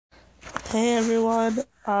Hey everyone.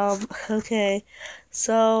 Okay.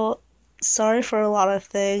 So sorry for a lot of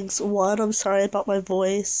things. One, I'm sorry about my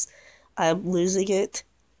voice. I'm losing it.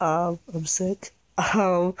 I'm sick.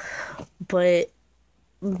 Um, but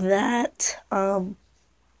that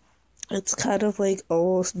it's kind of like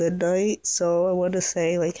almost midnight, so I want to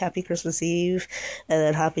say like Happy Christmas Eve and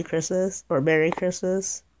then Happy Christmas or Merry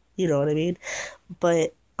Christmas. You know what I mean?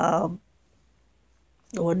 But I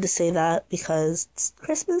wanted to say that because it's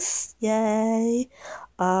Christmas. Yay.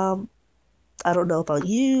 Um I don't know about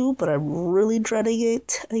you, but I'm really dreading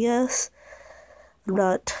it, I guess. I'm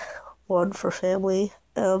not one for family.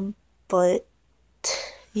 But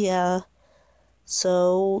yeah,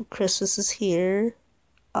 so Christmas is here.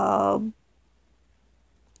 Um,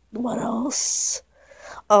 what else?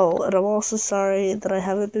 Oh, and I'm also sorry that I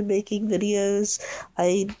haven't been making videos.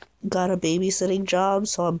 I got a babysitting job,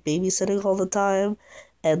 so I'm babysitting all the time,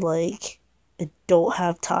 and like, I don't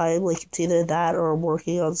have time. Like, it's either that or I'm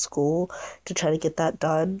working on school to try to get that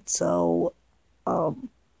done. So, um,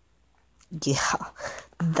 yeah,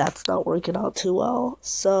 that's not working out too well.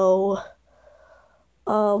 So,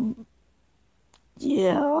 um,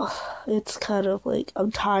 yeah, it's kind of like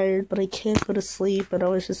I'm tired, but I can't go to sleep. And I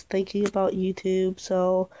was just thinking about YouTube,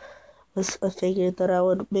 so I figured that I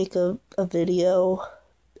would make a video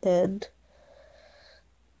and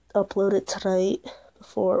upload it tonight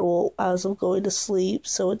before, well, as I'm going to sleep,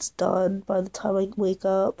 so it's done by the time I wake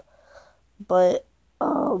up. But,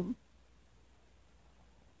 um,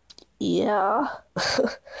 yeah,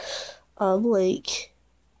 I'm like,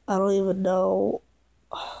 I don't even know.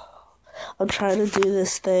 I'm trying to do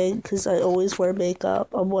this thing because I always wear makeup.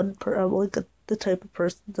 I'm like the type of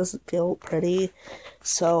person that doesn't feel pretty,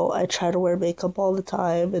 so I try to wear makeup all the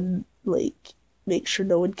time and like make sure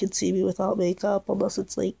no one can see me without makeup unless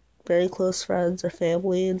it's like very close friends or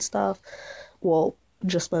family and stuff. Well,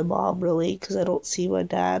 just my mom really because I don't see my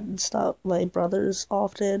dad and stuff, my brothers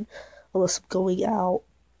often unless I'm going out.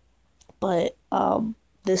 But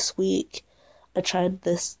this week I tried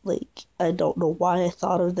this, like, I don't know why I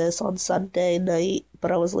thought of this on Sunday night, but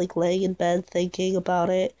I was like laying in bed thinking about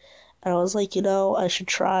it, and I was like, I should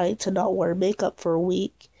try to not wear makeup for a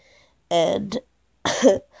week. And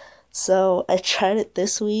so I tried it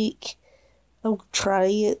this week. I'm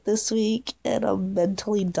trying it this week, and I'm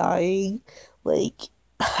mentally dying. Like,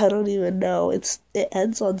 I don't even know. It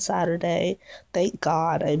ends on Saturday. Thank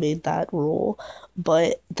God I made that rule.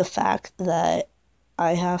 But the fact that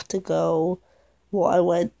I have to go, well, I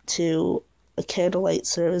went to a candlelight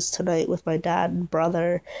service tonight with my dad and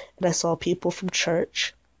brother, and I saw people from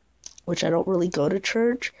church, which I don't really go to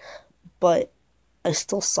church, but I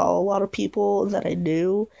still saw a lot of people that I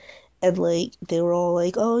knew, and like they were all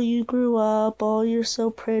like, "Oh, you grew up. Oh, you're so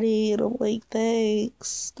pretty." And I'm like, "Thanks.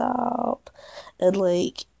 Stop." And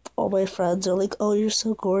like all my friends are like, "Oh, you're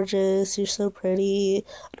so gorgeous. You're so pretty.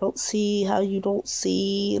 I don't see how you don't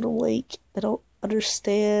see." And I'm like, "I don't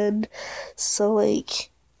understand." So like,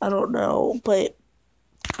 I don't know, but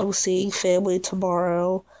I'm seeing family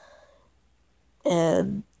tomorrow,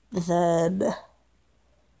 and then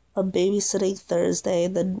I'm babysitting Thursday,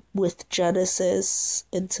 and then with Genesis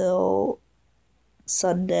until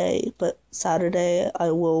Sunday, but Saturday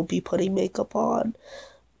I will be putting makeup on.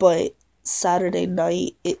 But Saturday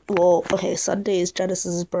night, okay, Sunday is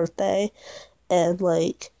Genesis's birthday, and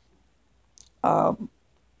like, um,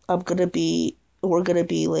 we're gonna be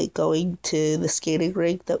like going to the skating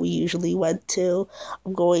rink that we usually went to.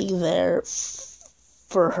 I'm going there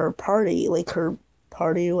for her party, like her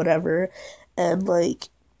party or whatever, and like,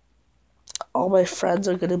 all my friends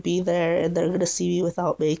are gonna be there and they're gonna see me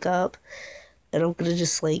without makeup, and I'm gonna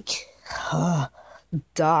just like,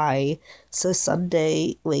 die. So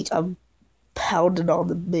Sunday, like I'm pounding on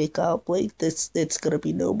the makeup. Like it's gonna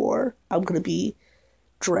be no more. I'm gonna be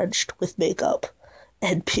drenched with makeup,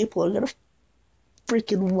 and people are gonna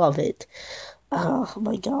freaking love it. Oh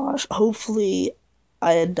my gosh. Hopefully,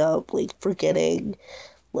 I end up like forgetting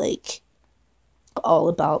like all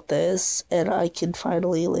about this, and I can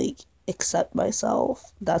finally like accept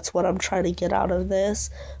myself. That's what I'm trying to get out of this.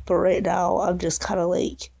 But right now, I'm just kind of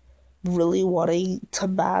like really wanting to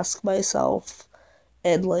mask myself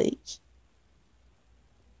and like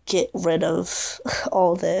get rid of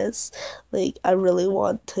all this. Like, I really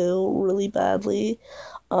want to, really badly.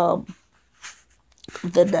 Um,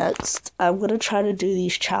 I'm gonna try to do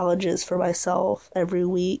these challenges for myself every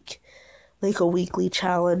week, like a weekly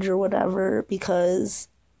challenge or whatever, because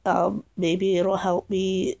maybe it'll help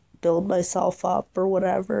me build myself up or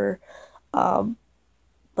whatever. Um,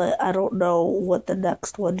 but I don't know what the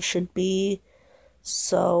next one should be.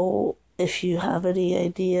 So if you have any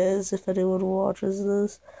ideas, if anyone watches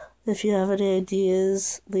this, If you have any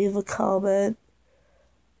ideas, leave a comment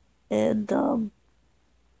and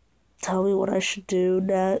tell me what I should do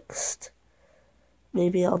next.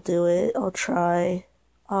 Maybe I'll do it. I'll try.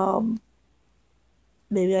 Um,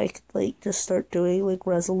 Maybe I could like just start doing like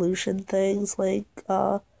resolution things, like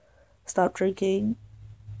stop drinking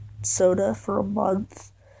soda for a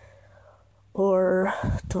month, or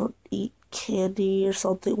don't eat candy or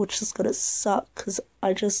something, which is gonna suck because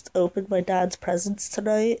I just opened my dad's presents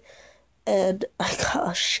tonight and I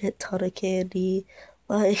got a shit ton of candy.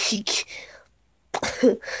 Like,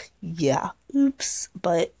 yeah, oops.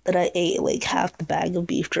 But then I ate like half the bag of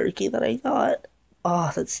beef jerky that I got.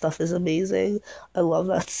 Oh, that stuff is amazing. I love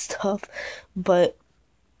that stuff. But,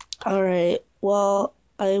 alright, well,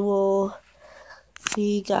 I will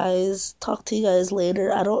see you guys, talk to you guys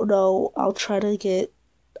later. I don't know. I'll try to get,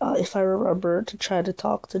 if I remember, to try to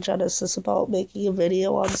talk to Genesis about making a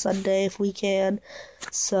video on Sunday if we can.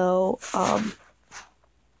 So,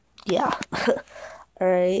 yeah.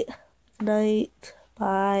 Alright. Good night.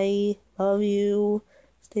 Bye. Love you.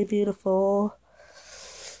 Stay beautiful.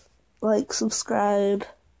 Like, subscribe,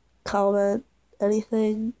 comment,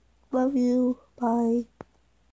 anything. Love you. Bye.